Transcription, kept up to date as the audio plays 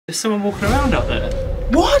There's someone walking around up there.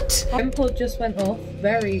 What? Temple just went off.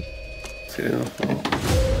 Very.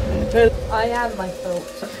 I am my fault.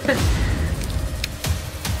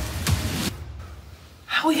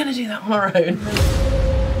 How are we gonna do that on our own?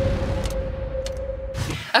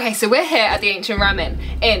 Okay, so we're here at the Ancient Ramen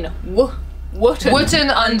in Wootton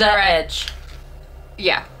Under Edge.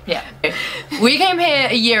 Yeah. Yeah. We came here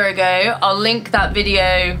a year ago. I'll link that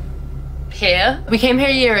video here. We came here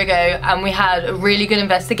a year ago and we had a really good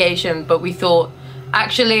investigation, but we thought,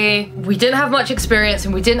 actually, we didn't have much experience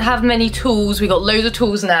and we didn't have many tools. We got loads of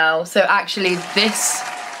tools now, so actually this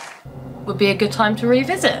would be a good time to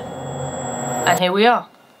revisit. And here we are.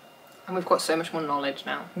 And we've got so much more knowledge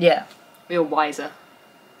now. Yeah. We're wiser.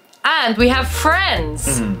 And we have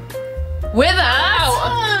friends with us.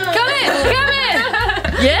 Wow. Come in, come in.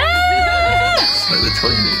 Yeah. It's like the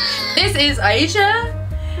toilet. This is Aisha,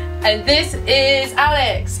 and this is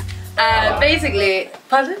Alex. And basically,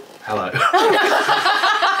 pardon? Hello.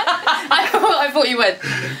 I thought you went,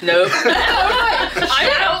 nope. I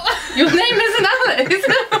know. Your name isn't Alex.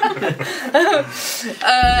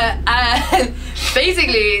 And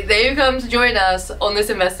basically, they've come to join us on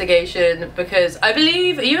this investigation because I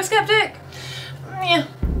believe, are you a skeptic? Yeah.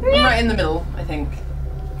 I'm right in the middle, I think.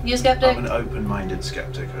 You a skeptic? I'm an open-minded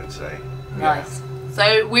skeptic, I'd say. Nice.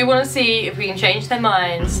 So we want to see if we can change their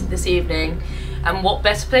minds this evening, and what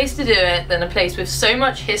better place to do it than a place with so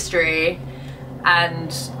much history and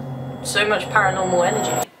so much paranormal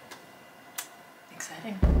energy.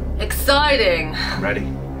 Exciting. Exciting! I'm ready.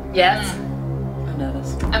 Yes. I'm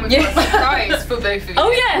nervous. And we've got a surprise for both of you.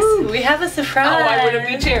 Oh yes, we have a surprise. Oh, I wouldn't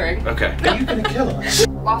be cheering. Okay. Are you gonna kill us?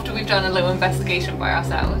 After we've done a little investigation by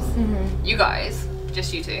ourselves, you guys,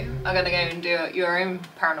 just you two, are gonna go and do your own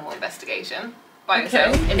paranormal investigation by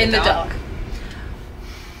yourself In the dark.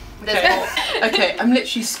 Okay, I'm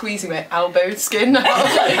literally squeezing my elbow skin out of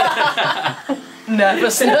like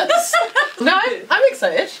nervousness. No, I'm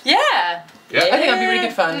excited. Yeah. I think that'd be really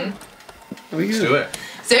good fun. Let's do it.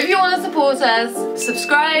 So if you want to support us,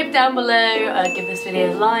 subscribe down below, give this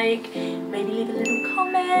video a like, maybe leave a little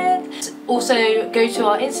comment. Also go to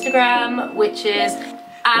our Instagram, which is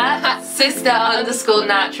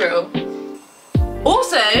 @sister_natural.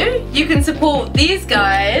 Also, you can support these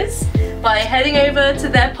guys by heading over to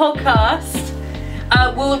their podcast.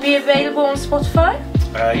 Will it be available on Spotify?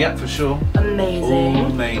 Yeah, for sure. Amazing. All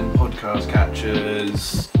main podcast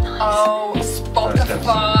catchers. Oh,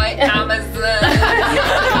 Spotify, Amazon.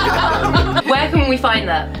 Where can we find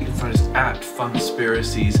that? You can find us at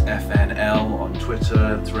FunSpiraciesFNL on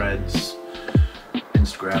Twitter, Threads,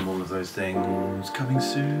 Instagram, all of those things. Coming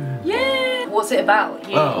soon. Yeah. What's it about?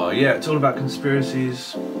 Oh yeah, it's all about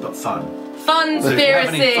conspiracies, but fun. Fun So if you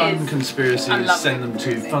have any fun conspiracies. conspiracies, send them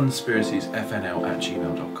to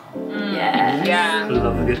funspiraciesfnl@gmail.com. Yeah. Yeah. I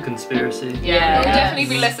love a good conspiracy. Yeah, we'll Yes. definitely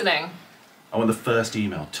be listening. I want the first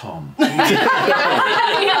email, Tom.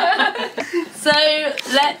 So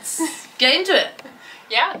let's get into it.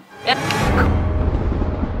 Yeah.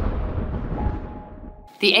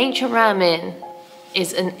 The Ancient Ramen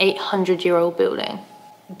is an 800-year-old building.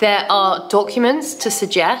 There are documents to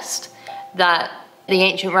suggest that the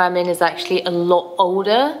Ancient Ramen is actually a lot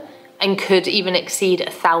older and could even exceed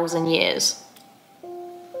 1,000 years.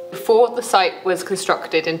 Before the site was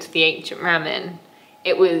constructed into the Ancient Ramen,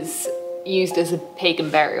 it was used as a pagan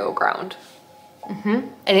burial ground.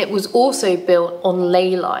 And it was also built on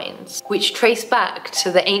ley lines, which trace back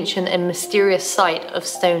to the ancient and mysterious site of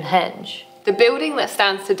Stonehenge. The building that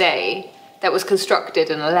stands today, that was constructed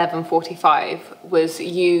in 1145, was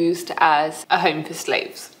used as a home for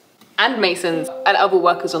slaves and masons and other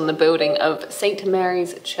workers on the building of St.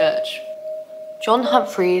 Mary's Church. John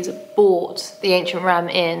Humphreys bought the Ancient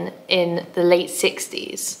Ramen in the late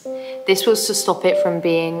 60s. This was to stop it from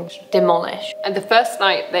being demolished. And the first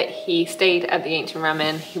night that he stayed at the Ancient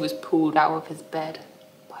Ramen, he was pulled out of his bed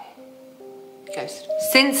by a ghost.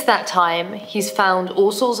 Since that time, he's found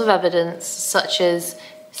all sorts of evidence such as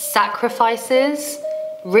sacrifices,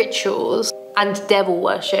 rituals, and devil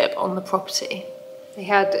worship on the property. They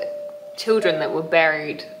had children that were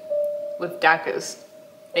buried with daggers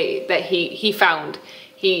that he found.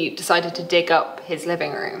 He decided to dig up his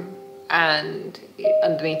living room, and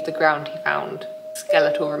underneath the ground he found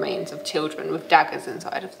skeletal remains of children with daggers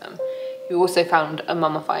inside of them. He also found a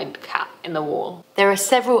mummified cat in the wall. There are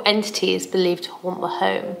several entities believed to haunt the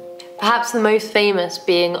home, perhaps the most famous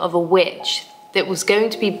being of a witch that was going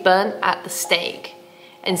to be burnt at the stake,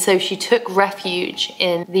 and so she took refuge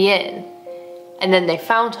in the inn, and then they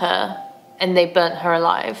found her and they burnt her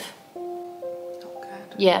alive. Oh,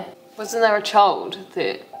 God. Yeah. Wasn't there a child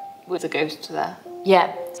that was a ghost there?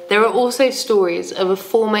 Yeah. There are also stories of a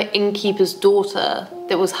former innkeeper's daughter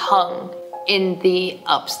that was hung in the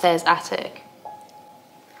upstairs attic.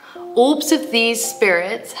 Orbs of these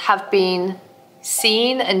spirits have been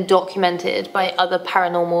seen and documented by other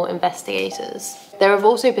paranormal investigators. There have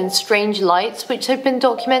also been strange lights which have been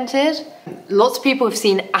documented. Lots of people have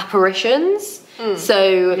seen apparitions.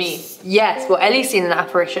 So, yes, well, Ellie's seen an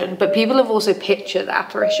apparition, but people have also pictured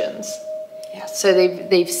apparitions. Yes. So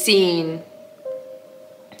they've seen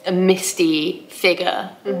a misty figure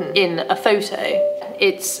in a photo.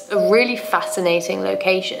 It's a really fascinating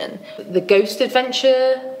location. The ghost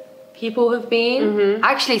adventure people have been.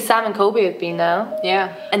 Actually, Sam and Colby have been now.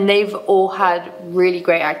 Yeah. And they've all had really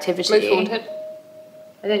great activity. Most haunted?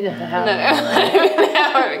 I don't know if they have. No.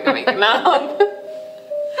 I'm making that up.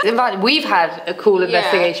 In fact, we've had a cool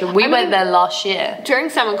investigation. We went there last year. During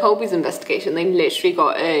Sam and Colby's investigation, they literally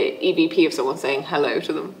got a EVP of someone saying hello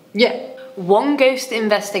to them. Yeah. One ghost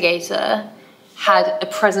investigator had a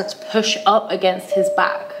presence push up against his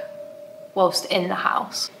back whilst in the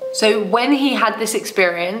house. So when he had this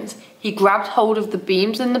experience, he grabbed hold of the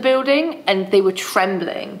beams in the building and they were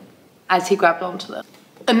trembling as he grabbed onto them.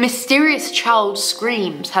 A mysterious child's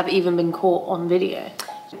screams have even been caught on video.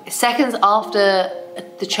 Seconds after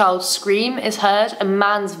the child's scream is heard, a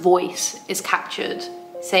man's voice is captured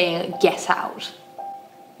saying, "Get out."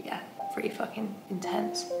 Yeah, pretty fucking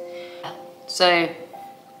intense. So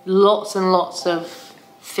lots and lots of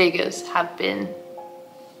figures have been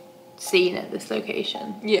seen at this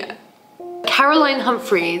location. Yeah. Caroline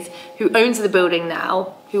Humphreys, who owns the building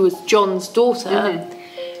now, who was John's daughter,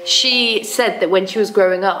 she said that when she was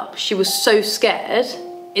growing up, she was so scared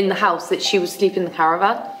in the house that she would sleep in the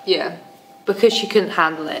caravan. Yeah. Because she couldn't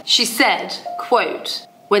handle it. She said, quote,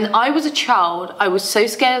 "When I was a child, I was so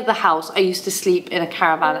scared of the house, I used to sleep in a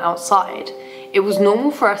caravan outside. It was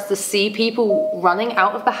normal for us to see people running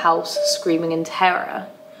out of the house screaming in terror.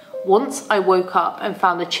 Once I woke up and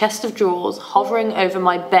found a chest of drawers hovering over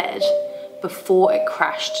my bed before it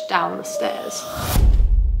crashed down the stairs."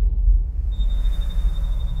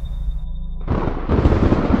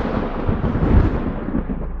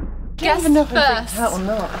 Guess first. Out or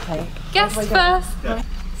not? Okay. Guess first.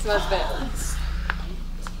 Smells a bit.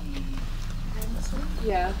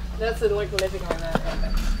 Yeah, that's like living room there.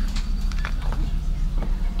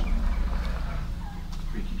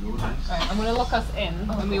 Right, I'm gonna lock us in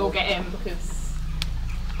when we all get in because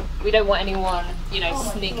we don't want anyone,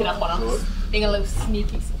 sneaking up on us, being a little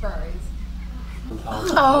sneaky surprise.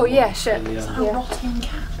 Oh yeah, shit. It's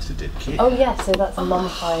a dead kid. Oh yeah, so that's a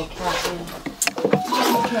mummified cat. Yeah.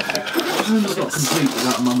 It's not complete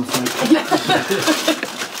without a mummified.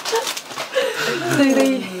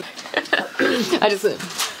 I just.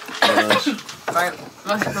 Right,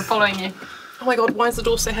 we're following you. Oh my god, why is the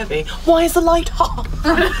door so heavy? Why is the light hot?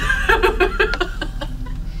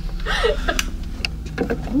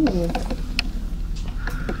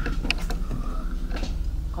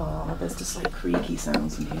 Oh, there's just like creaky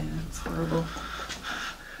sounds in here. It's horrible.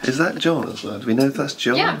 Is that John as well? Do we know if that's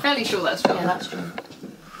John? Yeah, I'm fairly sure that's John. Yeah, that's true.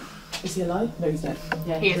 Is he alive? No, he's dead.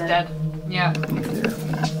 Yeah, He is dead. Yeah.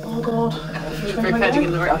 Oh god. He's very heading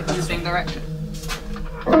in the same direction.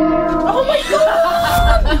 Oh my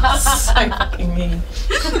god! That's so fucking mean.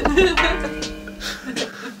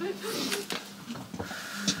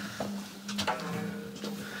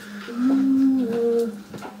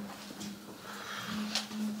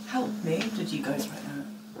 Help me. Did you guys write that?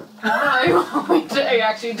 No, we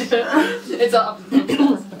actually didn't. It's up.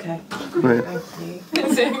 Okay. Right. Thank you.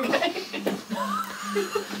 It's okay.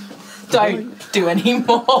 Don't do any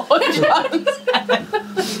more, John.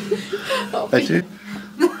 I do.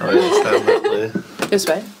 I understand that way. This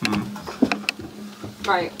way.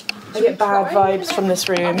 Right. I get bad vibes from this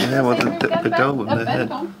room. Yeah, well, the doll with the head.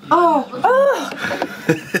 Oh!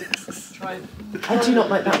 I do not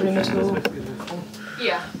like that room at all.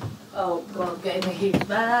 Yeah. Oh god, getting the heat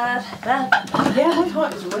bad. Yeah, my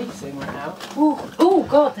heart is racing right now. Oh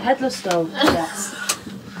god, the headless doll. Yes.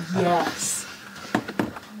 Yes.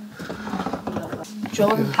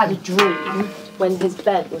 John had a dream when his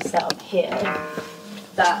bed was set up here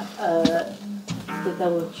that there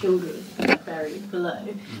were children buried below.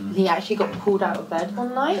 And he actually got pulled out of bed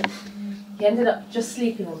one night. He ended up just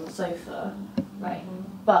sleeping on the sofa, right?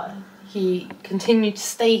 But he continued to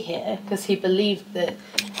stay here because he believed that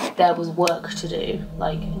there was work to do,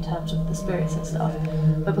 like in terms of the spirits and stuff.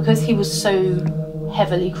 But because he was so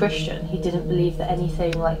heavily Christian, he didn't believe that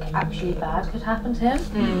anything like actually bad could happen to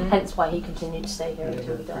him. Hence why he continued to stay here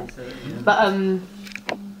until he died. But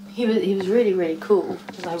he was really, really cool.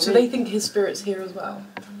 So they think his spirit's here as well?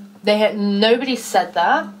 Nobody said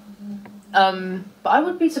that. But I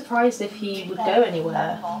would be surprised if he would go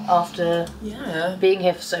anywhere after being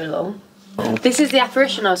here for so long. This is the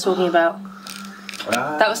apparition I was talking about.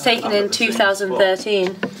 That was taken in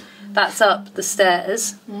 2013. That's up the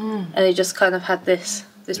stairs, and they just kind of had this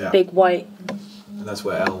big white. And that's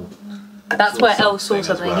where Elle. That's where Elle saw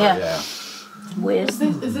something. Well, yeah. Weird.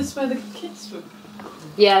 Is this where the kids were?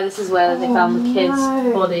 Yeah, this is where they found the kids'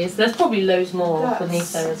 bodies. There's probably loads more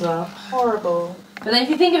beneath there as well. Horrible. But then if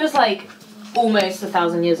you think it was like almost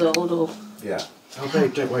 1,000 years old, or Yeah. Oh,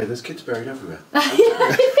 babe, don't worry. There's kids buried everywhere.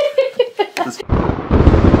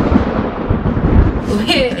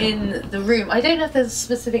 we're in the room. I don't know if there's a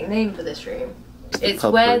specific name for this room. It's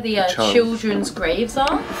Pub where room, the child. children's graves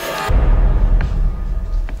are.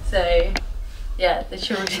 So, yeah, the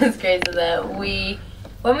children's graves are there. When we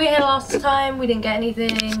were here last time, we didn't get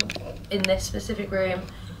anything in this specific room,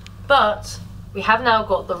 but we have now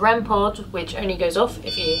got the REM pod, which only goes off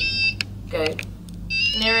if you go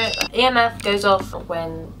near it. EMF goes off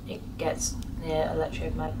when it gets near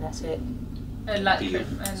electromagnetic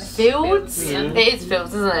fields. Yeah. It is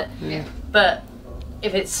fields, isn't it? Yeah. But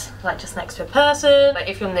if it's like just next to a person, like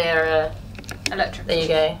if you're near a Electric. there you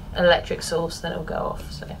go, an electric source, then it'll go off.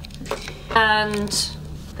 So, and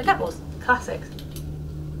the cat balls, classic.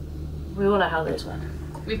 We all know how those work.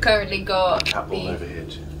 We've currently got Cat ball over here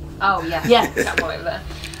too. Oh yeah, Yeah. Cat ball over there.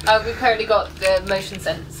 We've currently got the motion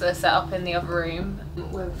sensor set up in the other room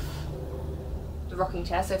with the rocking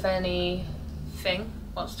chair. So if anything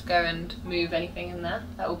wants to go and move anything in there,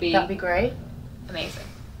 that'd be great. amazing.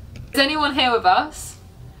 Is anyone here with us?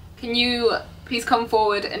 Can you please come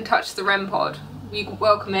forward and touch the REM pod? We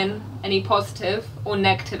welcome in any positive or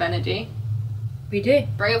negative energy. We do.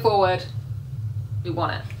 Bring it forward. We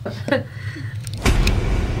want it.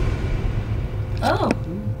 Oh,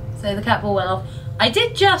 so the cat ball went off. I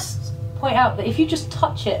did just point out that if you just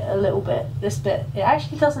touch it a little bit, this bit, it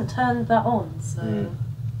actually doesn't turn that on. So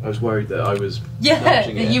I was worried that I was yeah,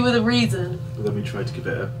 nudging that it, you were the reason. but then we tried to give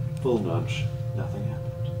it a full nudge. Nothing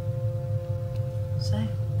happened. So,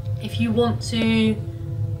 if you want to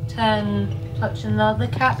touch another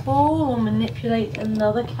cat ball or manipulate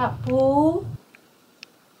another cat ball.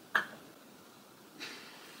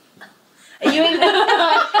 Are you in?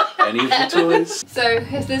 Any of the toys? So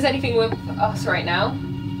if there's anything with us right now,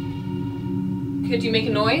 could you make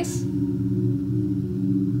a noise?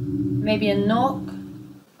 Maybe a knock?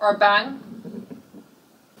 Or a bang?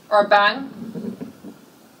 Or a bang?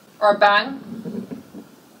 Or a bang?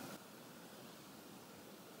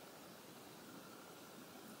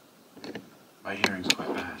 My hearing's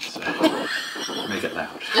quite bad, so make it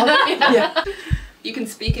loud. Yeah. You can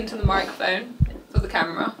speak into the microphone for the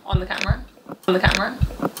camera, on the camera, on the camera,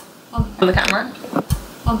 on the camera,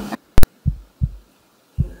 on the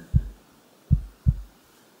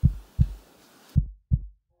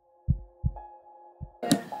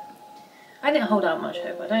I didn't hold out much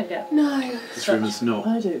hope. I don't get. No. This room is not,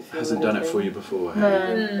 I don't feel hasn't done it anything. for you before, have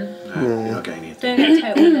you? No, No, you're not getting anything. don't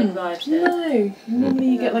get total negative vibes here. No. Normally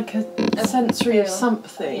you get like a sensory of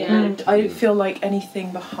something, Yeah. and I don't feel like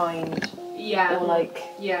anything behind yeah, or like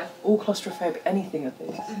yeah. all claustrophobic, anything of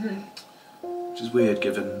this. Which is weird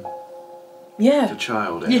given the Yeah.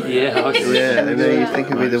 child area. Yeah, I was Yeah, I know you think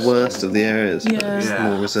it'd be the worst of the areas, but Yeah. it's Yeah.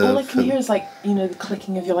 more reserved. All I can for- hear is like, you know, the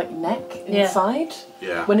clicking of your like neck Yeah. inside.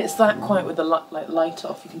 Yeah. When it's that quiet with the light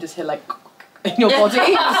off, you can just hear like in your body.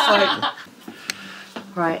 It's like,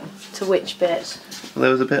 Right, to which bit? There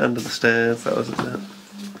was a bit under the stairs, that was a bit.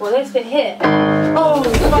 Well, this bit here. oh,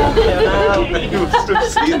 fucking hell. You must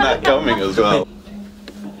have seen that coming as well.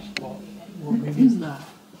 What room is that?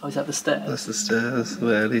 Oh, is that the stairs? That's the stairs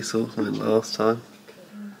where Ellie saw something last time.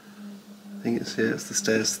 I think it's here, it's the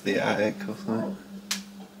stairs to the attic or something.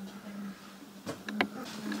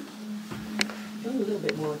 A little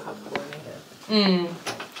bit more uncomfortable in here.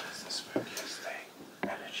 That's the spookiest thing.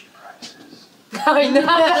 Energy prices. I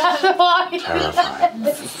know. Why? Terrifying.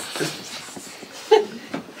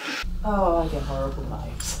 Oh, I get horrible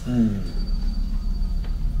vibes.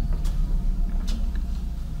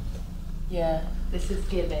 Yeah, this is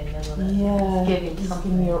giving, isn't it? Yeah, It's giving it's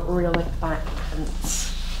something. giving me a real like back tense.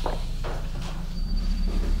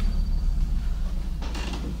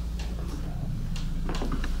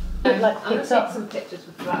 It like I'm gonna picks take up. some pictures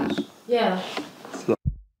with flash. Yeah.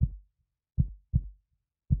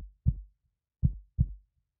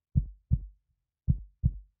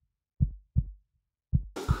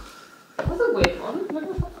 That's a weird one. What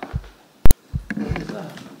the fuck? What is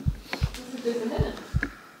that? What's it doing in here?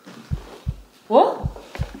 What?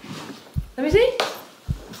 Let me see.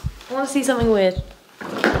 I want to see something weird.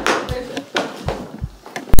 Where is it?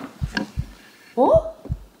 What?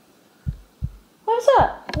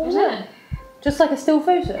 Just like a still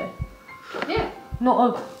photo? Yeah.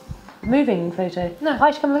 Not a moving photo? No.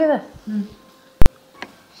 Hi, come look at this.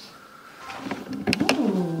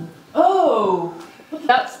 Oh!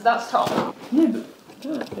 That's Tom.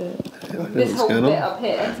 This whole bit up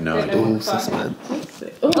here. No, Don't know All what the fuck. suspense.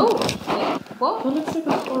 Oh, yeah. What? That looks like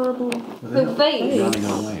a horrible... The face. Running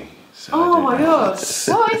away. So Oh I my don't know. god!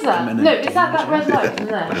 What is that? Imminent No, is that red danger. light in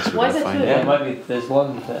there? But it's Why is gonna it find two? Yeah, it might be. There's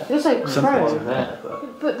one there. It looks like crow. There,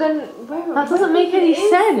 but But then, That doesn't make any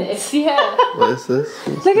sense. Yeah. What is this?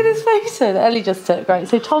 Look at this photo that Ellie just took, right?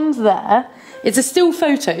 So Tom's there. It's a still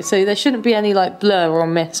photo, so there shouldn't be any like blur or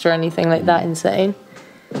mist or anything like that insane.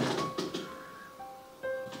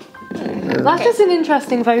 That's just an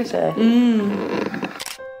interesting photo.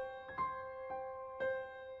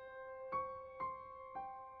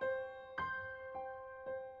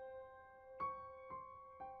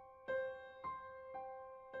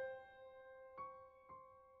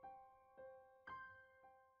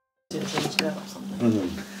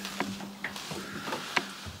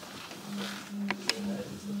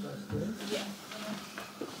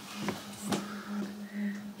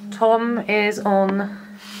 Tom is on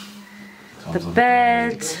the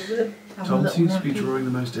bed. Tom seems to be drawing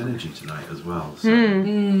the most energy tonight as well. So.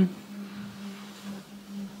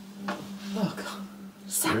 Oh god.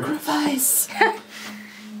 Sacrifice!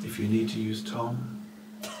 If you need to use Tom,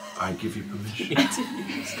 I give you permission.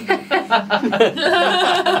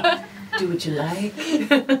 Do what you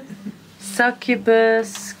like.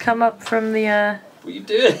 Succubus, come up from the what are you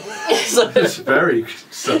doing? It's very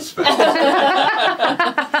suspect.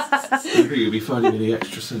 I think you'll be finding any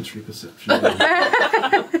extrasensory perception.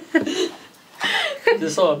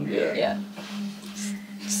 This on, yeah. Yeah.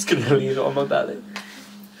 Just gonna leave it on my belly.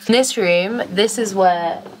 In this room, this is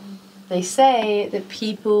where they say that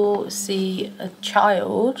people see a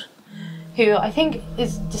child who I think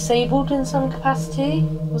is disabled in some capacity.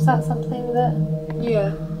 Was that something that...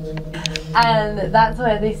 Yeah. And that's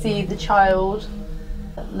where they see the child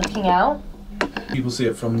looking out. People see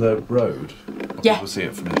it from the road. Or Yeah. People see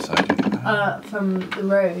it from inside. From the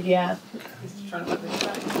road, yeah.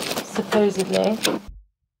 Supposedly.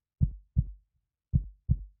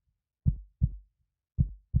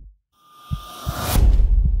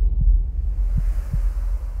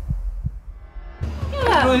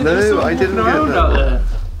 No, I didn't get Out that.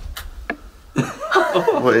 there.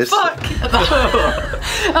 What is Alright,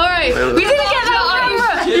 we didn't get that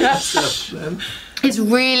on camera! It's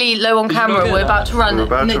really low on camera. get We're that? about to run. We're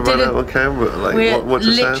about No, to run didn't- out on camera. Like, We're what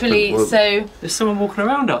just literally happened? so. There's someone walking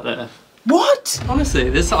around out there. What? Honestly,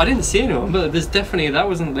 I didn't see anyone, but there's definitely there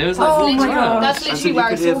was like Oh walking my around. God. That's literally where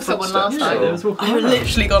I saw someone last Yeah, there time. was walking I around.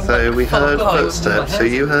 literally got So we heard fuck off. footsteps. So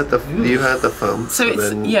you heard the thump. So and it's,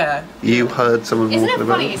 then yeah. you heard someone Isn't walking it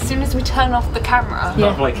funny? around. As soon as we turn off the camera,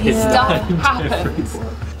 Yeah. Like his stuff happens.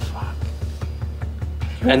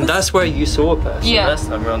 And that's where you saw a person Yeah. last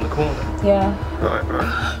time around the corner. Yeah.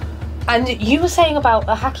 Right. And you were saying about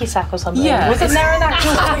a hacky sack or something. Yeah. Wasn't there an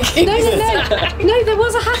actual hacky? No, there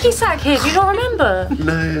was a hacky sack here. Do you not remember?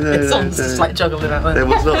 No. Someone's just like juggling out There there.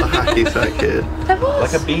 was not a hacky sack here. There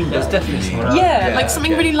was. Like a bean. There's definitely someone out Yeah, Yeah, like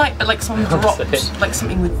something okay. really like someone dropped, Honestly. like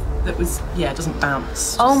something with that was doesn't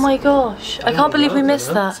bounce. Oh my gosh! I can't believe we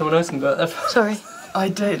missed that. Someone else can go there. Sorry. I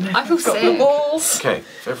don't know. I feel Got sick. the balls. Okay,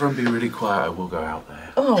 if everyone be really quiet, I will go out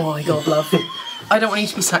there. Oh my god, love. I don't want you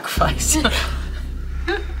to be sacrificed.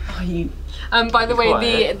 Are you? By the way,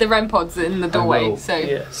 Quiet. the REM pod's in the doorway, Will, so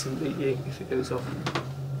yeah, somebody, if it goes off.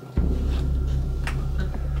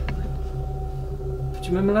 Do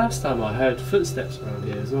you remember last time I heard footsteps around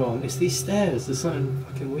here as well? It's these stairs. There's something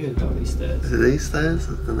fucking weird about these stairs. Is it these stairs?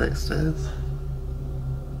 Is it the next stairs?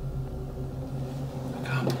 I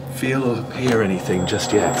can't feel or hear anything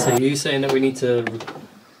just yet. So you saying that we need to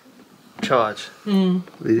charge? We do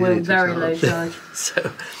We're need to very charge. low charge.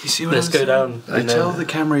 So You see what let's I'm go saying? down. I tell the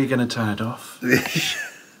camera you're going to turn it off.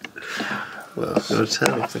 Well, I'm going to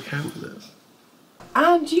turn off the camera now.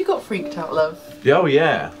 And you got freaked out, love. Oh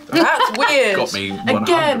yeah. That's weird. Got me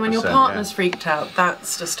Again, when your 100%, partner's yeah. freaked out,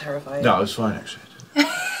 that's just terrifying. No, I was fine actually.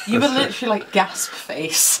 You were literally like gasp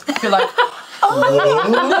face. You're like,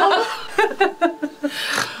 Oh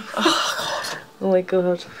my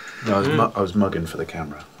god. No, I was mugging for the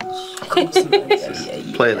camera.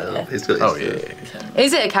 Play it now. He's got Oh used to yeah, it. yeah.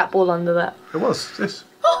 Is it a cat ball under that? It was this.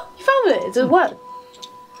 Oh, you found it. Does it work?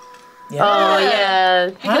 yeah. Oh yeah.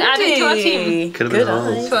 you can add it to our team. Could have Good been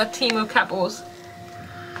ours. eye. To our team of cat balls.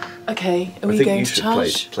 Okay, are I we think going you to should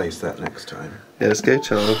charge? place that next time. Yeah, let's go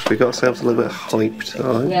charge. We got ourselves a little bit hyped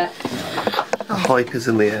tonight. Yeah. The hype is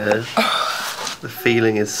in the air. The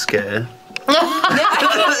feeling is scare.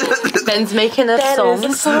 Ben's making a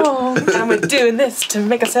song. And we're doing this to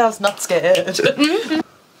make ourselves not scared.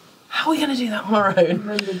 How are we going to do that on our own?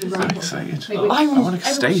 I'm excited. I want to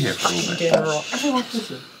stay here for a little bit. Everyone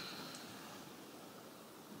listen.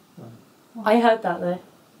 I heard that though.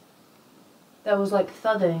 There was like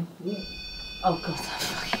thudding. Oh god, that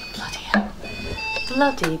fucking bloody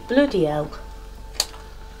hell. Bloody hell.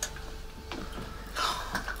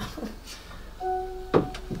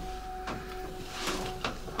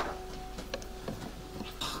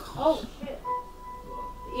 Oh shit.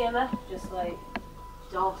 The EMF just like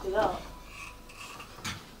darted up.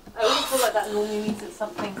 I always feel like that normally means that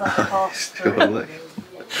something's like passed through. Surely.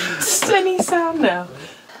 Just any sound now.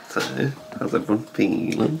 So, how's everyone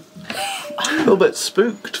feeling? A little bit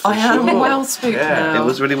spooked. For I am sure. well spooked Yeah. now. It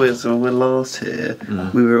was really weird. So when we were last here,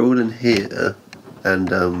 we were all in here, and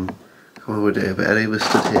what would we do? But Ellie was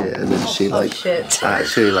stood here, and then she like shit.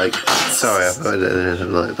 actually like sorry, I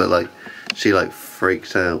don't know, but like she like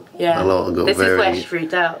freaked out Yeah. a lot and got This is where very she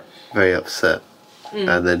freaked out. very upset.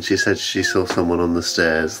 And then she said she saw someone on the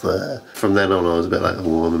stairs there. From then on, I was a bit like,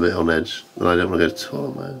 oh, I'm a bit on edge, and I don't want to go to the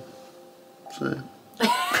toilet, man. So.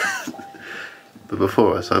 But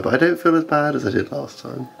before I saw it, but I don't feel as bad as I did last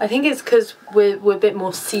time. I think it's because we're a bit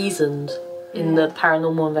more seasoned in the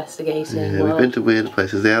paranormal investigating Yeah, world. we've been to weird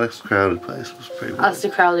places. The Alex Crowley place was pretty weird.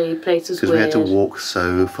 Aleister Crowley place was Because weird. we had to walk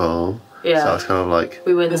so far. Yeah. So I was kind of like,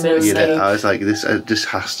 We were in the middle you of know, I was like, this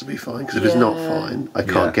has to be fine. Because if it's not fine, I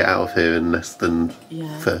can't get out of here in less than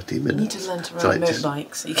 30 minutes. You need to learn to So, ride like, just-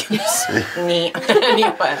 motorbikes so you can just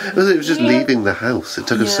anywhere. It was just leaving the house. It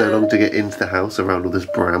took us so long to get into the house around all this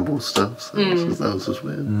bramble stuff. So that was just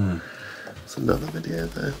weird. It's another video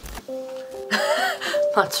there.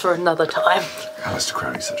 That's for another time. Aleister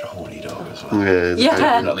Crowley's such a horny dog as well. Yeah, it's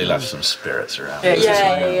Definitely left some spirits around.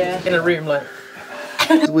 Yeah. In a room like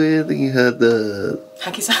weird that you heard the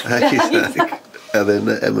hacky sack. hacky sack. And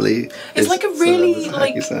then Emily. It's like a really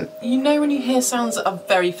like hacky sack. you know when you hear sounds that are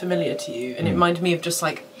very familiar to you, and it reminded me of just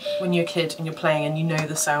like when you're a kid and you're playing and you know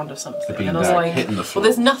the sound of something, and I was beanbag like, hitting the floor.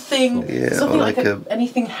 well, there's nothing, Yeah, something or like, like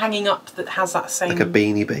anything hanging up that has that same. Like a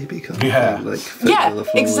Beanie Baby kind of Yeah. thing, like floating on the Yeah,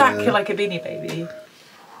 floor, exactly yeah. like a Beanie Baby,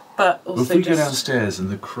 but Well, also if we go just downstairs and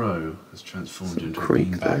the crow has transformed into a creak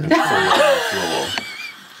beanbag there. and fallen on the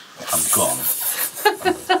floor, I'm gone.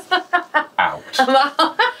 Out.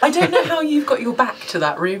 I don't know how you've got your back to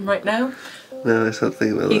that room right now. No, it's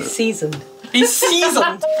something about He's that. seasoned. He's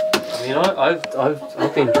seasoned. I mean,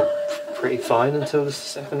 I've been pretty fine until just a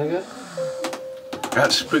second ago.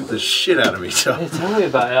 That spooked the shit out of me, Tom. Yeah, tell me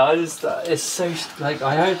about it. It's so like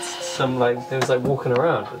I heard some like they was like walking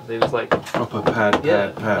around, but they was like Proper pad.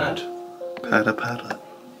 Padda padda.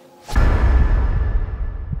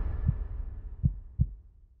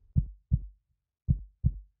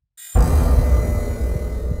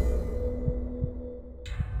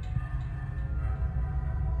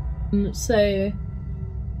 So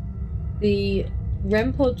the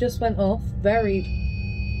REM pod just went off very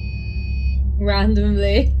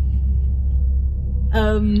randomly.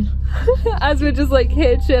 As we're just like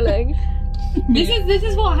here chilling. This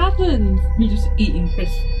is what happens. Me just eating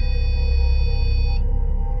crisps.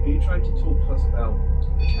 Are you trying to talk to us about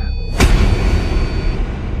the candle?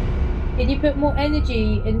 Can you put more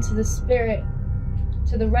energy into the spirit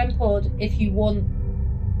to the REM pod if you want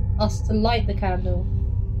us to light the candle?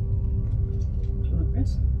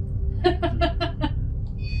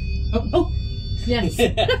 Oh. Yes.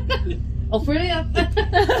 Oh, brilliant.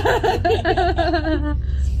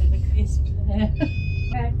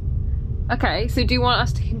 Okay, so do you want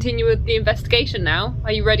us to continue with the investigation now?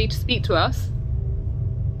 Are you ready to speak to us?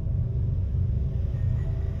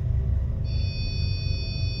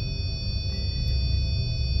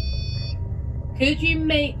 Could you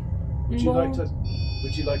make Would more?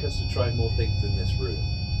 you like us to try more things in this room?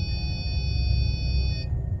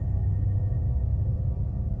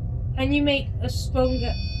 Can you make a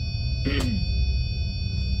stronger?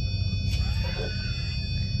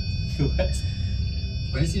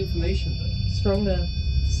 Where's the information though? Stronger.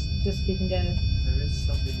 Just keep going. There is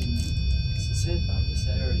something said about this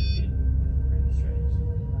area being really strange.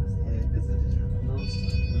 Last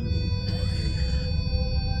time.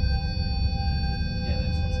 Yeah,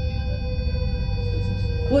 there's something in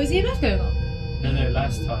there. What is EMF going on? No,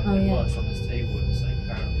 last time Oh, it yeah. was on this table. It was like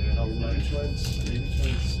apparently an offload. Maybe try and switch it.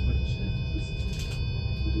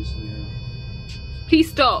 We'll do something else. Please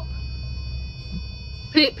stop.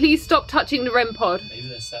 Please stop touching the REM pod. Maybe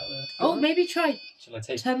they're sat there. Oh, maybe try. Shall I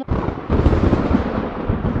take? Turn.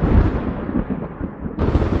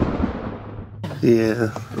 Yeah,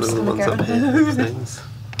 little ones up here. Things.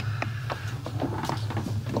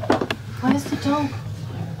 Where's the dog?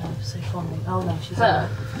 responding. Oh no, she's Her.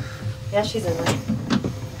 in there. Yeah, she's in there.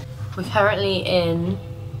 We're currently in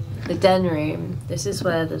the den room. This is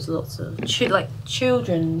where there's lots of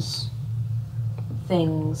children's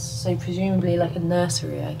things. So presumably like a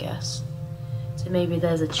nursery, I guess. So maybe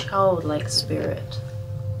there's a childlike spirit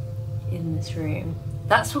in this room.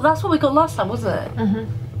 That's what we got last time, wasn't it? Mhm.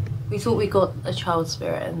 We thought we got a child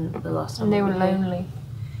spirit in the last time. And they we were here. lonely.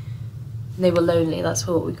 They were lonely, that's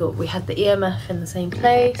what we got. We had the EMF in the same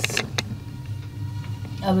place.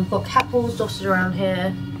 And we've got cat balls dotted around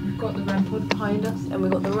here. We've got the REM pod behind us. And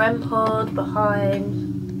we've got the REM pod behind.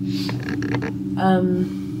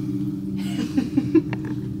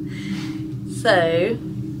 So,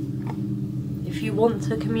 if you want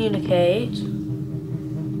to communicate,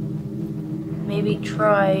 maybe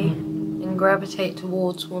try and gravitate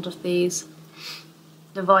towards one of these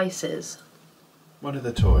devices. One of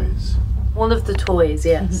the toys, One of the toys,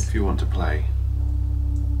 yes. if you want to play.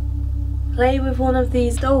 Play with one of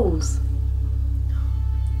these dolls.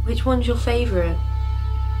 Which one's your favourite?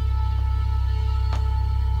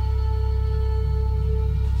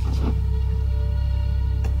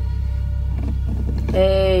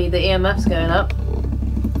 Hey, the EMF's going up.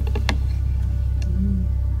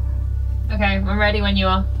 Okay, I'm ready when you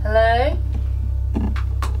are. Hello?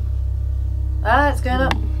 Ah, it's going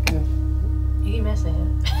up. You keep missing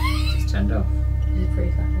it. It's turned off. This is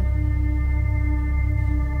pretty classic.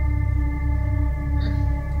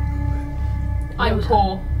 I'm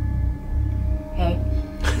poor. Okay.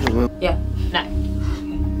 Yeah. No.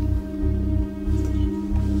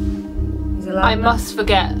 Is it loud I enough? must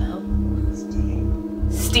forget.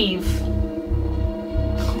 Steve.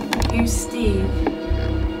 Who's Steve?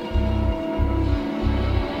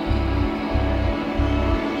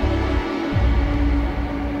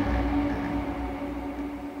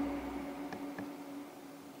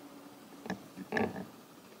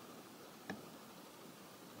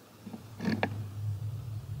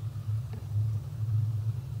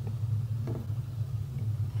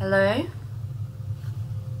 Hello?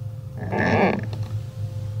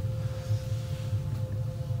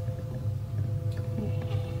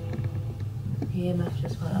 The EMF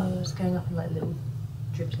just went, oh, it was going up in like little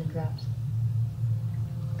drips and drabs.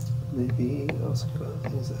 Maybe ask about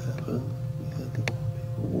things that happen. We heard the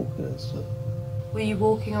people walking and stuff. Were you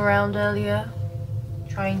walking around earlier?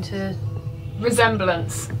 Trying to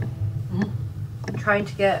Resemblance.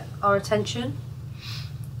 get our attention?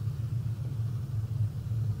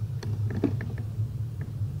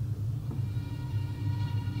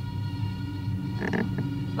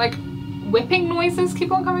 Like, whipping noises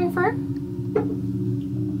keep on coming through?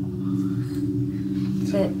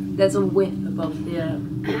 There's a whip above the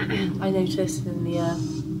I noticed in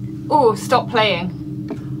the Oh, stop playing.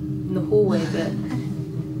 in the hallway bit.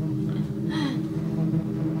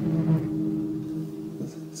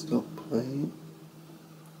 Does it stop playing?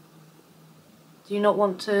 Do you not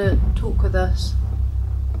want to talk with us?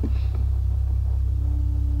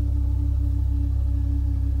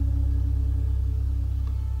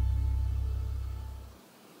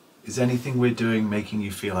 Is anything we're doing making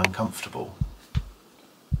you feel uncomfortable?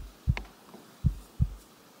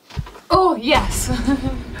 Oh, yes.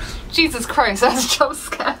 Jesus Christ, that's a jump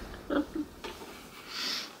scare.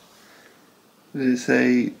 Did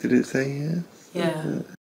it say yes? Yeah.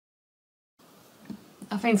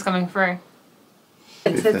 Nothing's coming through.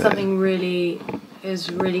 It said something really good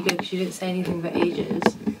because you didn't say anything for ages.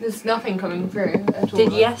 There's nothing coming through at all.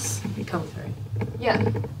 Did yes come through? Yeah.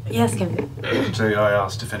 Yes came through. So I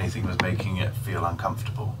asked if anything was making it feel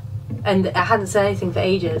uncomfortable. And I hadn't said anything for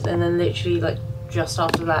ages, and then literally like just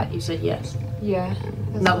after that you said yes. Yeah.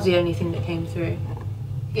 And that was the only thing that came through.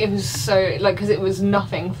 It was so, like, because it was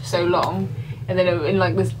nothing for so long, and then it, in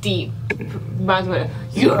like this deep man went,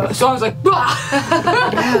 yeah, so I was like, bah!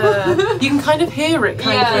 You can kind of hear it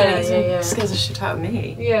kind Yeah, of yeah. It scares the shit out of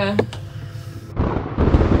me. Yeah.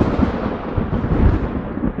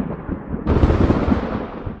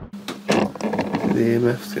 The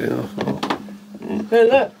EMF's going off now. Hey,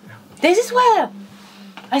 look. This is where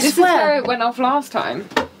I This is swear where it went off last time.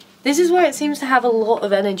 this is where it seems to have a lot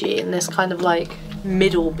of energy in this kind of like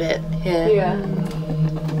middle bit here. Yeah.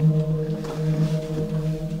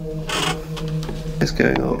 It's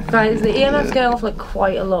going off. Guys, the EMF's going off like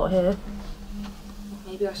quite a lot here.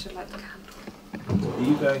 Maybe I should light the candle. Are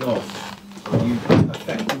you going off? Are you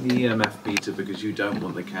affecting the EMF meter because you don't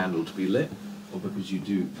want the candle to be lit? Or because you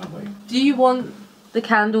do? Oh wait. Do you want the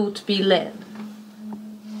candle to be lit?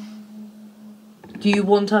 Do you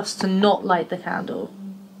want us to not light the candle?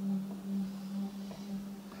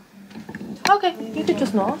 Okay, you could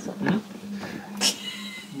just not answer.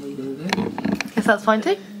 Guess that's fine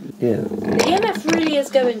too. Yeah. The EMF really is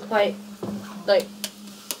going quite, like,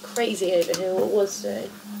 crazy over here, what was doing.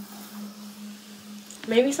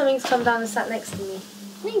 Maybe something's come down and sat next to me.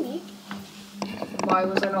 Maybe. Why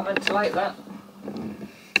was I not meant to like that?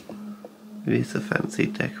 Maybe it's a fancy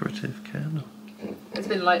decorative candle. It's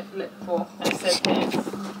been lit before, and it said here,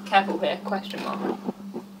 careful here, question mark.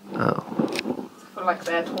 Oh. I feel like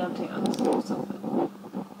they're taunting us or something.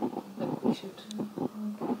 Maybe we should.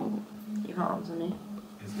 You can't answer me.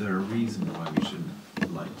 Is there a reason why we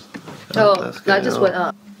shouldn't light the Oh, that's that going just on. went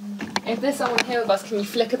up. If there's someone here with us, can you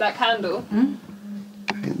flicker that candle?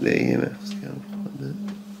 I think the EMF's going quite a bit.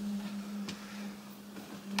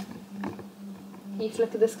 Can you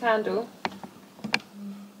flicker this candle?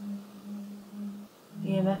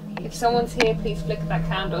 EMF. If someone's here, please flicker that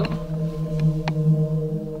candle.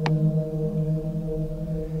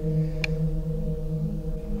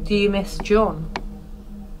 Do you miss John?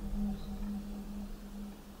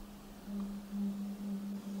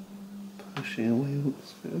 Pushing away all the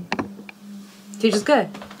spirit. Do you just go?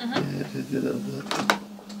 Yeah, it did a little bit.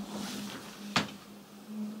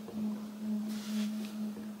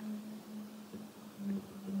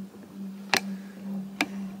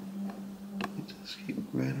 It just keep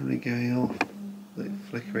randomly going off, like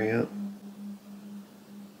flickering up.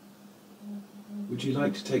 Would you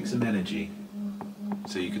like to take some energy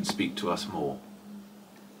so you can speak to us more?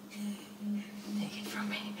 Take it from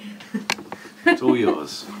me. It's all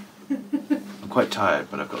yours. I'm quite tired,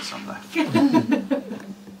 but I've got some left.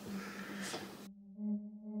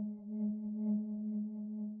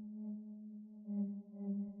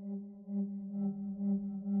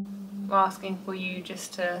 We're asking for you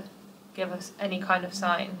just to give us any kind of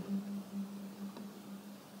sign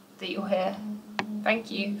that you're here.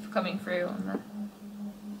 Thank you for coming through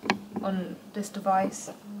on this device.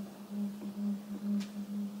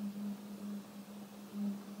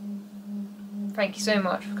 Thank you so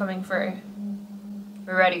much for coming through.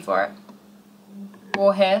 We're ready for it.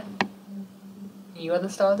 We're here. You are the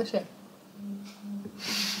star of the show.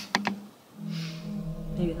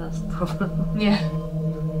 Maybe that's the problem. Yeah.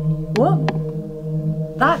 What?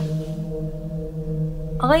 That...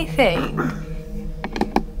 I think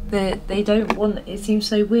that they don't want... It seems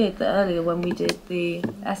so weird that earlier when we did the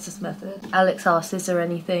Estes method, Alex asked, is there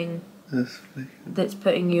anything That's flickering. that's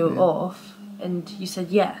putting you Yeah. off? And you said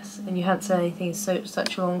yes, and you hadn't said anything in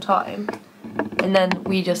such a long time. And then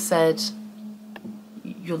we just said,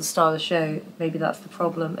 you're the star of the show, maybe that's the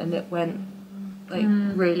problem, and it went like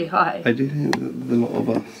really high. I do think that a lot of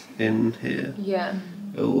us in here, Yeah.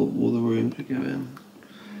 all the rooms we go in,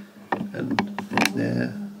 and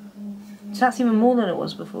yeah, So that's even more than it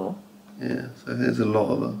was before. yeah, so there's a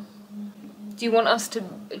lot of us. Do you want us to...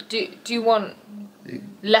 Do you want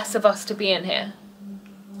less of us to be in here?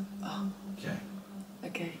 Okay.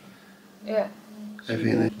 Okay. Yeah. I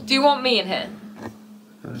think that Do you want me in here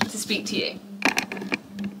to speak to you?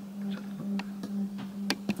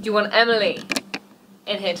 Do you want Emily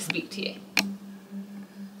in here to speak to you?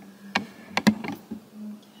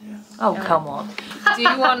 Oh, come on. Do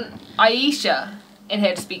you want Aisha in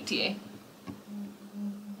here to speak to you?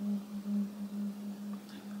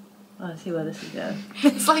 Oh, I see where this is going.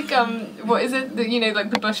 It's like, what is it? You know, like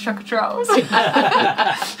the bus trucker trials.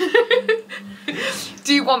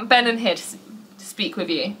 Do you want Ben in here to speak with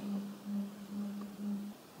you?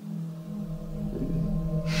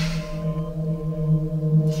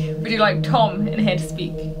 Would you like Tom in here to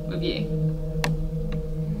speak with you?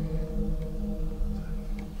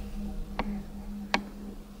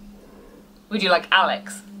 Would you like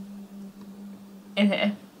Alex in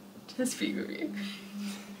here to speak with you?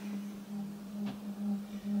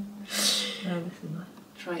 No, this is not.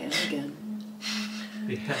 Try it again.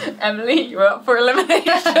 Yeah. Emily, you're up for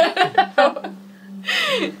elimination.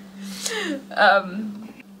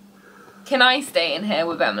 Can I stay in here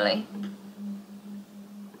with Emily?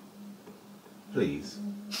 Please.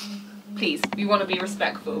 Please, we want to be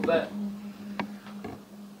respectful, but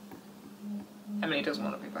Emily doesn't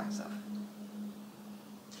want to be by herself.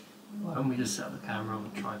 Why don't we just set up the camera on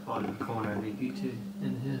the tripod in the corner and leave you two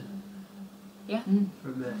in here Yeah? for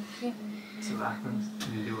a bit? Yeah. See what happens.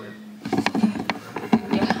 And you do it.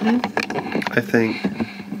 Yeah. I think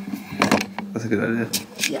that's a good idea.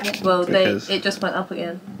 Yeah. Well, Because- it just went up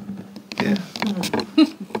again. Yeah.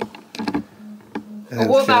 But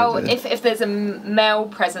what about if there's a male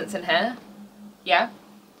presence in here? Yeah?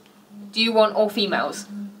 Do you want all females?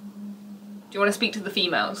 Do you want to speak to the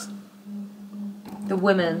females? The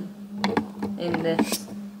women in this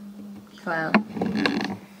clown.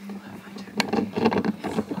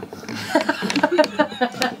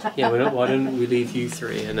 Yeah, why don't we leave you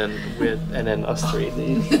three and then us three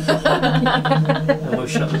leave? And we'll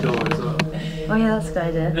shut the door as well. Oh yeah, that's a good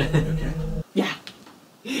idea. Okay. Yeah.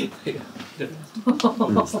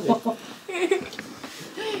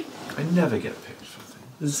 I never get picked for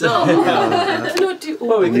things. So, Not do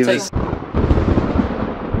well, we can take.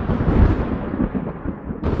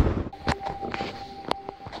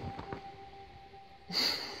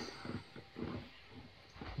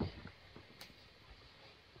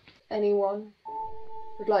 Anyone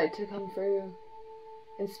would like to come through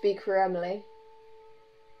and speak for Emily?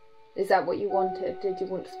 Is that what you wanted? Did you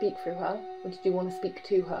want to speak through her? Or did you want to speak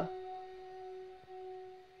to her?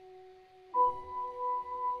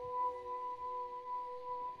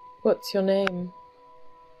 What's your name?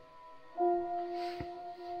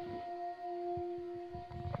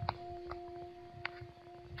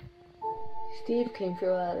 Steve came through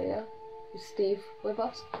earlier. Is Steve with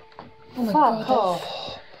us? Oh my Fuck god.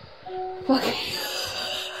 off. Fucking.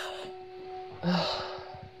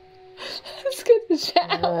 Let's get the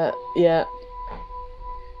shout. Yeah.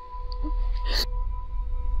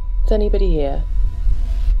 Is anybody here?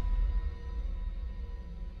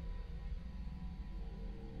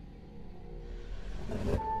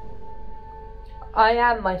 I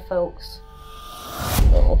am my folks.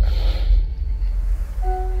 Oh.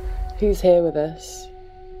 Who's here with us?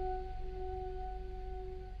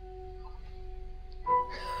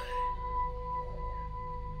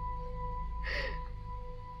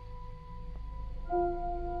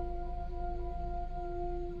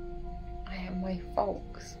 I am my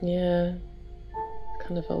folks. Yeah.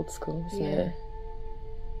 Kind of old school, isn't Yeah. it?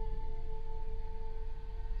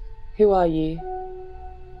 Who are you?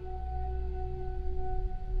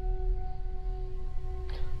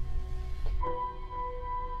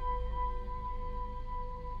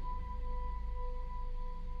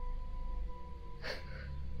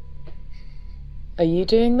 Are you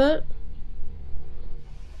doing that?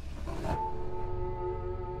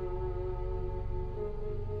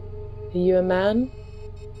 Are you a man?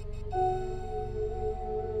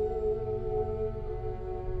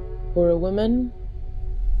 Or a woman?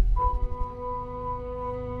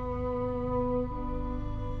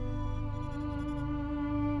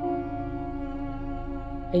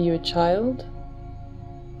 Are you a child?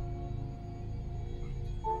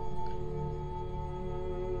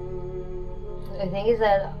 I think he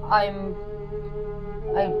said I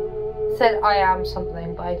said I am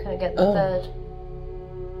something, but I couldn't get the Oh. third.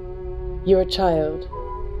 You're a child.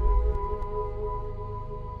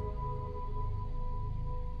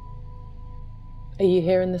 Are you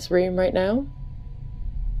here in this room right now?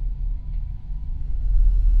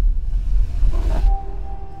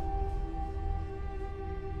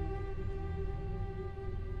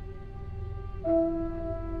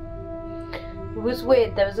 It was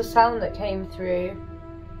weird. There was a sound that came through.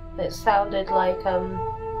 It sounded like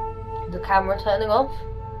the camera turning off.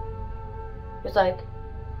 It was like,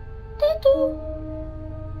 "Dee-doo."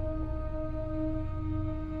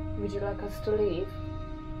 Would you like us to leave?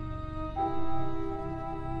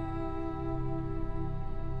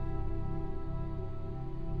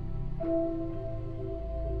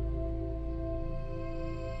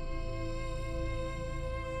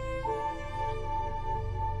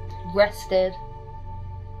 Rested.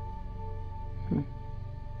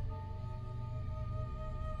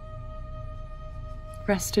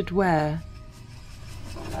 Rested where?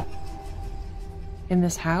 In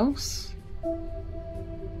this house?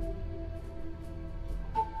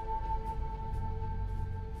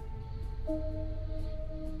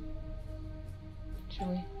 Shall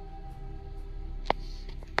we?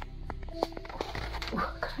 I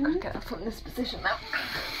gotta get up from this position now.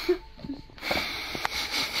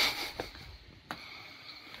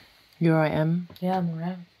 You're right, Em. Yeah, I'm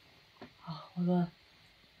alright. Oh my god.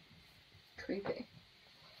 Creepy.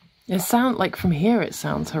 It sounds like from here. It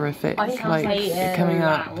sounds horrific. I like hate it. coming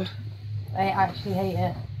up. I actually hate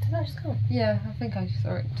it. Did I just go? Yeah, I think I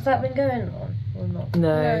saw it. Has that been going on or not?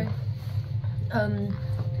 No.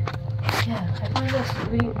 Yeah, I find this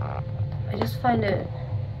really. I just find it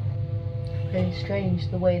really strange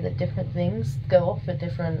the way that different things go off at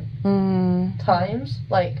different times.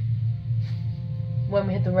 Like when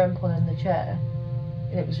we had the REM pod in the chair,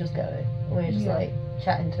 and it was just going, and we were just like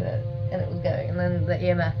chatting to it, and it was going, and then the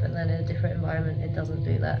EMF, and then in a different environment, it doesn't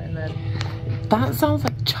do that, and then. That sounds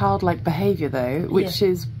like childlike behaviour, though, which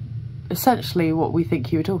is essentially what we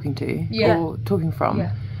think you were talking to or talking from.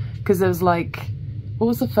 Yeah. Because there was like, what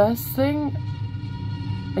was the first thing?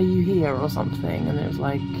 Are you here or something? And it was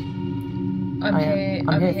like, I'm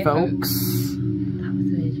here, folks. That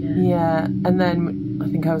was weird, Yeah, and then I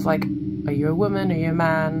think I was like, are you a woman, are you a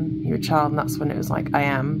man, are you a child? And that's when it was like, I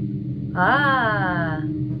am. Ah,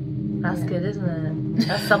 that's good, isn't it?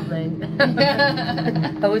 That's something.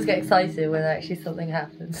 I always get excited when actually something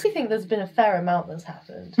happens. I think there's been a fair amount that's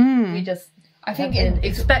happened. We just I think have been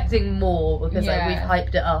expecting more because like, we've Yeah. hyped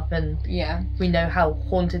it up and Yeah. we know how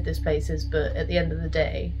haunted this place is, but at the end of the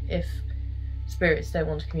day, if spirits don't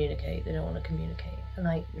want to communicate, they don't want to communicate, and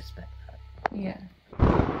I respect that. Yeah.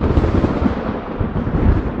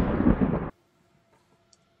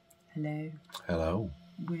 Hello. Hello.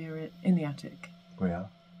 We're in the attic. We are.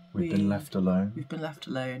 We've been left alone We've been left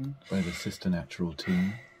alone. by the Sister Natural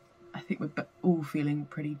team. I think we're all feeling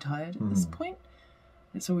pretty tired at this point.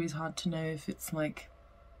 It's always hard to know if it's like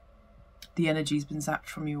the energy's been zapped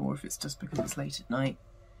from you or if it's just because it's late at night.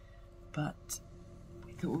 But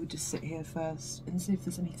we thought we would just sit here first and see if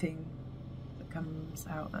there's anything that comes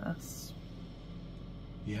out at us.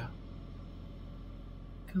 Yeah.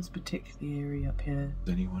 Feels particularly eerie up here.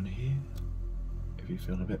 Is anyone here? If you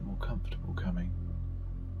feel a bit more comfortable coming,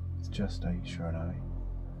 it's just Aisha and I.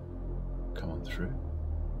 Come on through.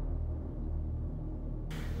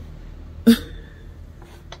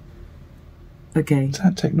 Okay. Is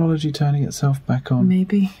that technology turning itself back on?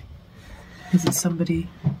 Maybe. Is it somebody?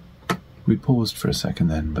 We paused for a second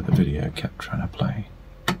then, but the video kept trying to play.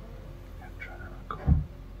 Kept trying to record.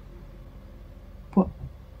 What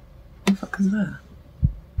the fuck is that?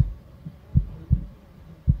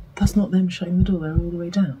 That's not them shutting the door, they're all the way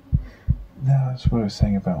down. No, that's what I was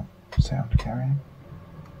saying about sound carrying.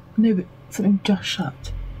 No, but something just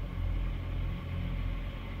shut.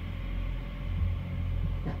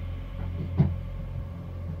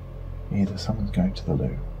 Either someone's going to the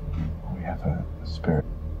loo, or we have a spirit.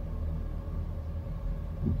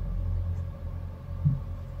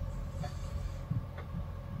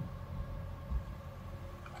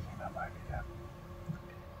 I think that might be them.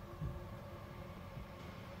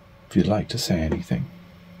 If you'd like to say anything,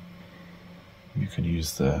 you can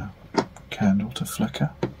use the candle to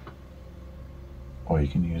flicker, or you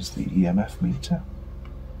can use the EMF meter.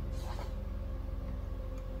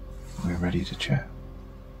 We're ready to chat.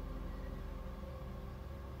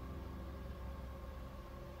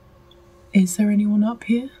 Is there anyone up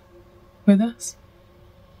here with us?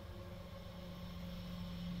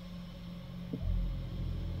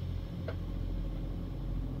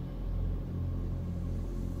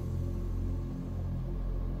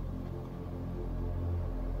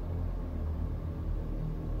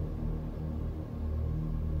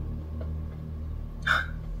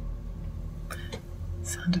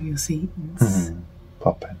 Sound of your seats.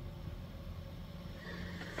 Pop in.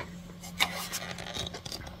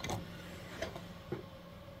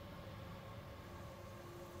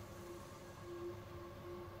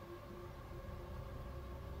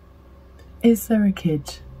 Is there a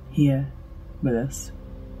kid here with us?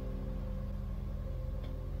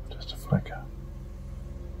 Just a flicker.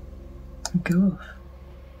 Go off.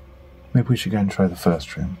 Maybe we should go and try the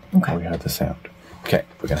first room. Okay. Where we heard the sound. Okay,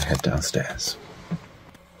 we're going to head downstairs.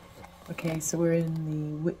 Okay, so we're in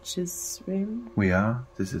the witch's room. We are.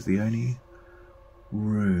 This is the only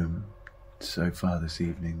room so far this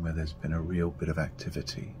evening where there's been a real bit of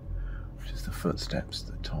activity, which is the footsteps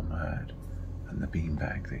that Tom heard and the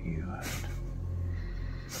beanbag that you heard.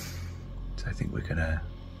 So I think we're going to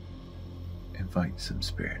invite some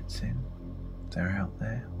spirits in. They're out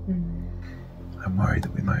there. I'm worried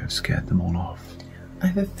that we might have scared them all off. I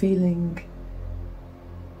have a feeling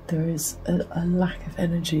there is a lack of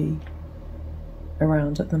energy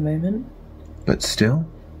around at the moment. But still,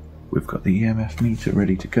 we've got the EMF meter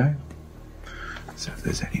ready to go. So if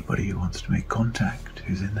there's anybody who wants to make contact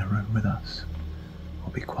who's in the room with us,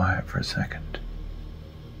 we'll be quiet for a second.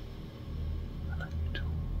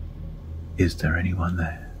 Is there anyone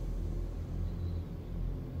there?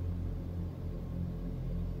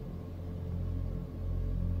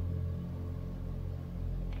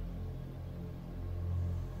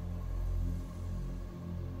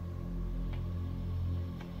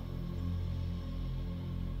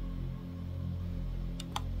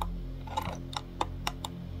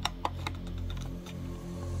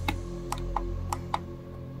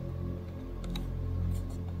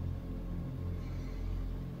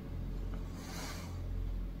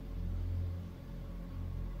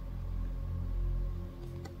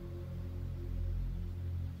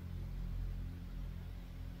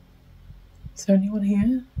 Is there anyone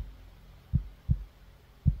here?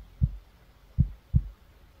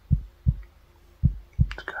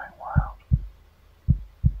 It's going wild.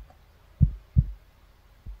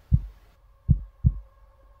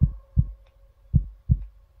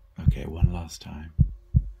 Okay, one last time.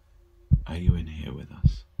 Are you in here with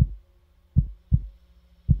us?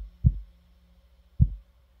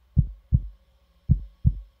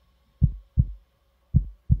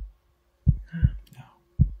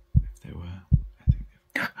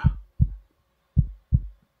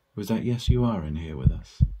 Was that yes, you are in here with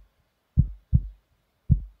us?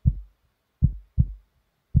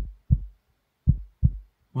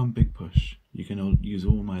 One big push. You can use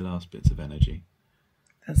all my last bits of energy.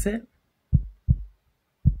 That's it?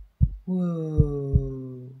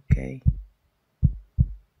 Whoa, okay.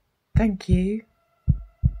 Thank you.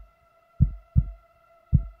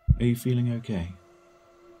 Are you feeling okay?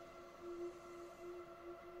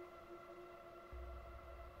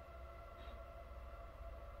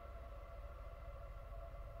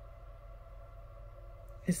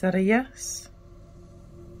 Is that a yes?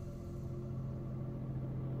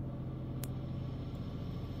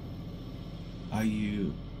 Are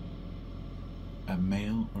you a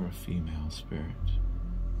male or a female spirit?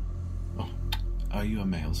 Oh, are you a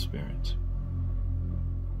male spirit?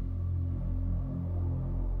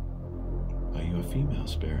 Are you a female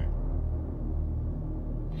spirit?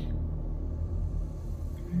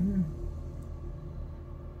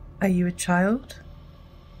 Are you a child?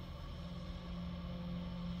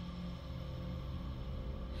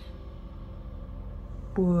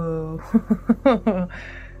 Whoa.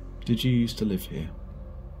 Did you used to live here?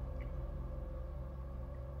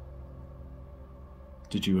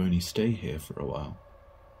 Did you only stay here for a while?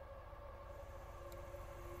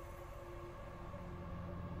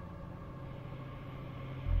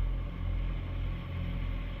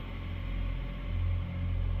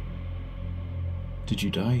 Did you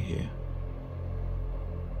die here?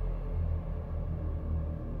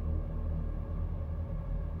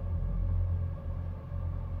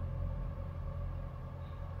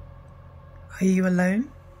 Are you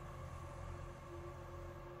alone?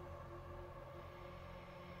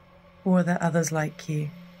 Or are there others like you?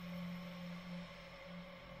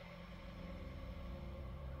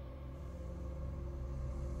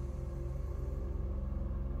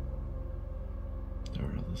 There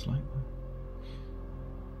are others like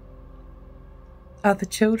that. Other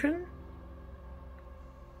children?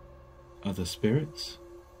 Other spirits?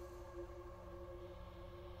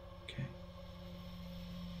 Okay.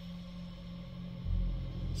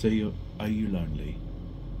 So are you lonely?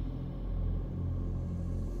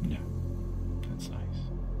 No. That's nice.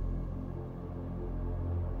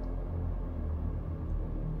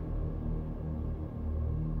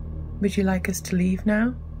 Would you like us to leave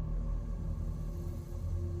now?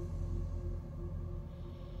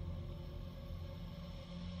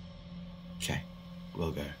 Okay,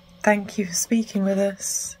 we'll go. Thank you for speaking with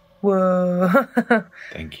us. Whoa.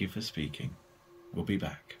 Thank you for speaking. We'll be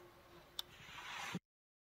back.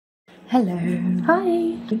 Hello.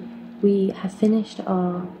 Hi. We have finished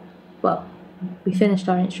our, we finished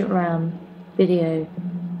our Ancient Round video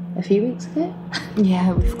a few weeks ago.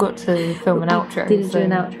 Yeah, we forgot to film an outro. Didn't do an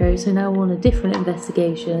outro, so now we're on a different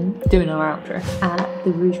investigation Doing our outro. at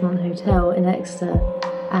the Rougemont Hotel in Exeter,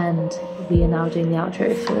 and we are now doing the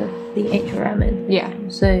outro for the Ancient Round. Yeah.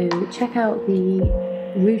 So check out the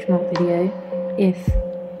Rougemont video if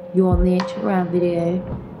you're on the Ancient Round video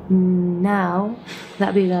now.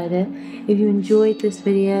 That'd be a good idea. If you enjoyed this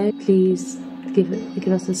video, please give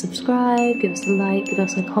us a subscribe, give us a like, give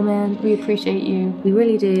us a comment. We appreciate you. We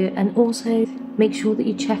really do. And also make sure that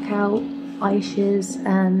you check out Aisha's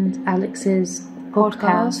and Alex's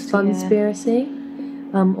podcast, Funspiracy,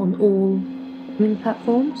 on all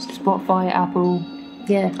platforms. Spotify, Apple.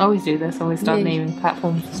 Yeah. I always do this. I always start naming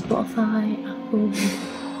platforms. Spotify, Apple.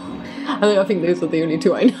 I think those are the only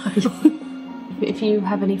two I know. If you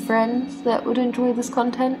have any friends that would enjoy this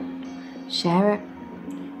content, share it.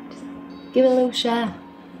 Just give it a little share.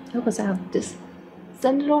 Help us out. Just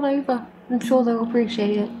send it on over. I'm sure they'll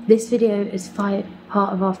appreciate it. This video is part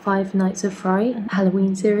of our 5 Nights of Fright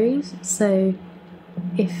Halloween series. So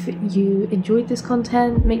if you enjoyed this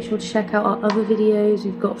content, make sure to check out our other videos.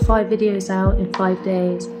 We've got 5 videos out in 5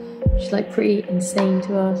 days, which is like pretty insane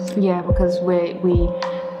to us. Yeah, because we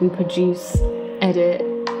produce, edit,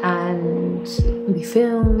 and we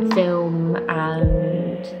film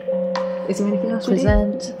and is there anything else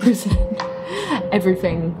present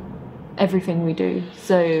everything we do.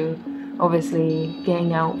 So obviously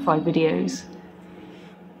getting out 5 videos,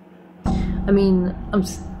 I mean,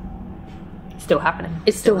 still happening.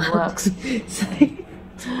 It still works. So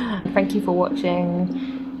thank you for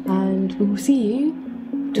watching, and we will see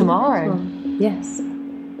you tomorrow. Yes.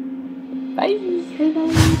 Bye.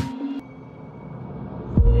 Bye.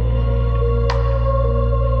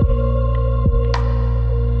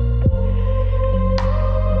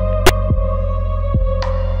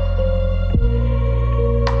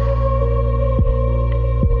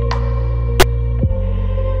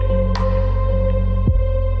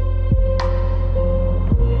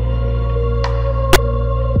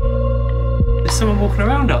 someone walking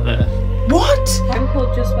around up there. What? Phone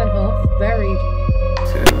call just went off. Very.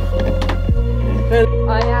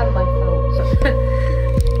 I am